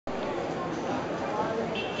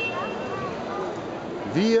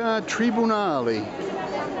Via Tribunali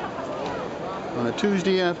on a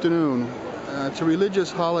Tuesday afternoon. It's a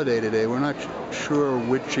religious holiday today. We're not sure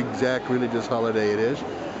which exact religious holiday it is,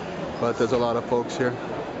 but there's a lot of folks here,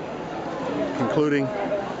 including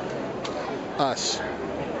us.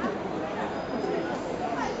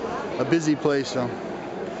 A busy place though.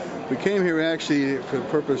 We came here actually for the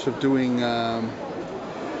purpose of doing our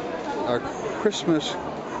Christmas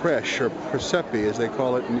creche, or presepe as they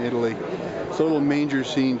call it in Italy. It's a little manger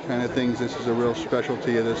scene kind of things. This is a real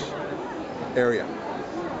specialty of this area.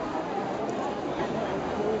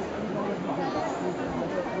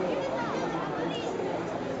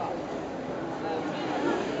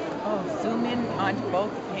 Oh, zoom in onto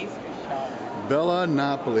both the pastry shops. Bella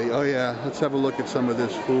Napoli. Oh yeah, let's have a look at some of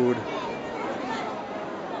this food.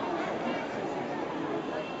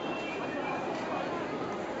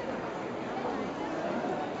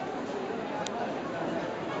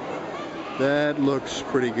 That looks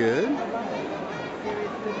pretty good.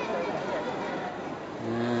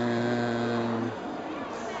 And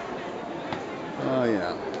oh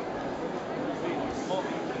yeah.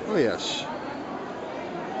 Oh yes.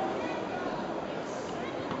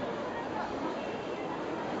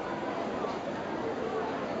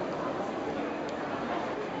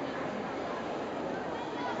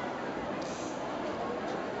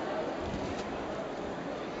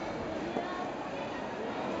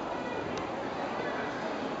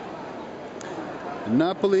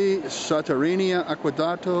 Napoli Saturnina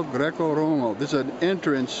Aqueducto Greco-Romo. This is an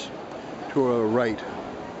entrance to a right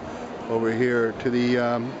over here to the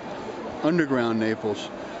underground Naples.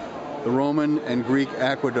 The Roman and Greek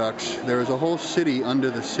aqueducts. There is a whole city under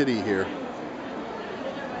the city here.